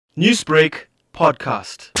Newsbreak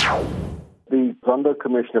Podcast. The Zondo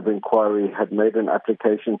Commission of Inquiry had made an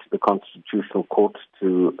application to the Constitutional Court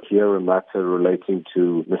to hear a matter relating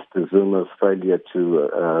to Mr. Zuma's failure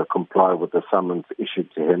to comply with the summons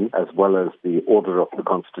issued to him, as well as the order of the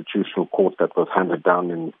Constitutional Court that was handed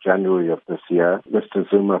down in January of this year. Mr.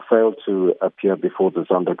 Zuma failed to appear before the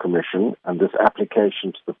Zondo Commission, and this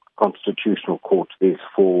application to the Constitutional Court is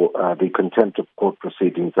for the contempt of court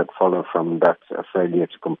proceedings that follow from that failure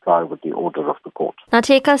to comply with the order of the court. Now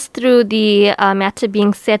take us through the matter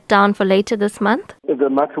being set down for later this month. The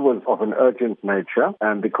matter was of an urgent nature,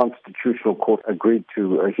 and the Constitutional Court agreed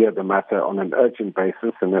to hear the matter on an urgent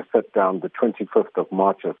basis, and has set down the 25th of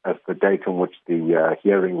March as the date on which the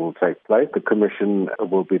hearing will take place. The Commission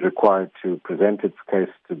will be required to present its case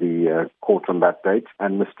to the court on that date,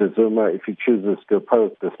 and Mr. Zuma, if he chooses to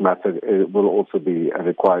oppose this matter, it will also be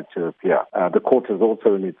required to appear. The court has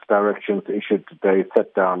also, in its directions issued today,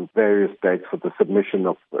 set down various dates for the submission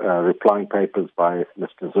of replying papers by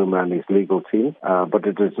Mr. Zuma and his legal team, but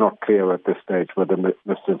it is not clear at this stage whether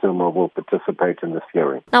Mr. Zuma will participate in this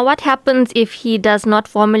hearing. Now, what happens if he does not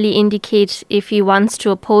formally indicate if he wants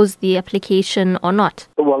to oppose the application or not?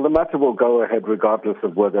 Well, the matter will go ahead regardless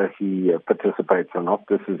of whether he participates or not.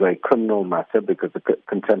 This is a criminal matter because the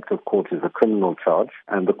contempt of court is a criminal charge,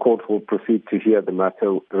 and the court will proceed to hear the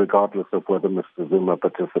matter regardless of whether Mr. Zuma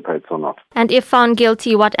participates or not. And if found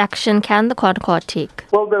guilty, what action can the Concourt take?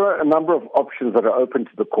 Well, there are a number of options that are open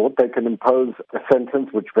to the court. They can impose a sentence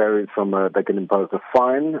which varies from they can impose a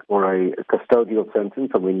fine or a custodial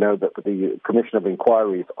sentence, and we know that the Commission of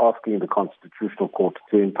Inquiry is asking the Constitutional Court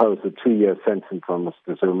to impose a 2-year sentence on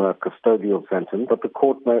Mr. Zuma, a custodial sentence, but the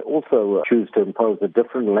court may also choose to impose a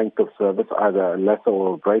different length of service, either a lesser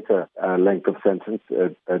or a greater length of sentence,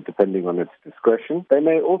 depending on its discretion. They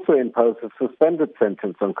may also impose a suspended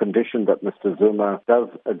sentence on condition that Mr. Zuma does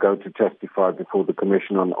go to testify before the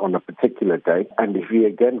Commission on a particular date, and if he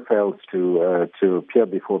again fails to appear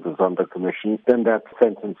before the Zondo Commission, then that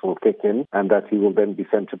sentence will kick in, and that he will then be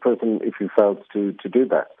sent to prison if he fails to do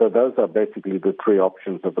that. So those are basically the three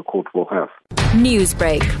options that the court will have.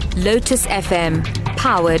 Newsbreak, Lotus FM,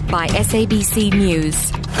 powered by SABC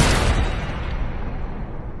News.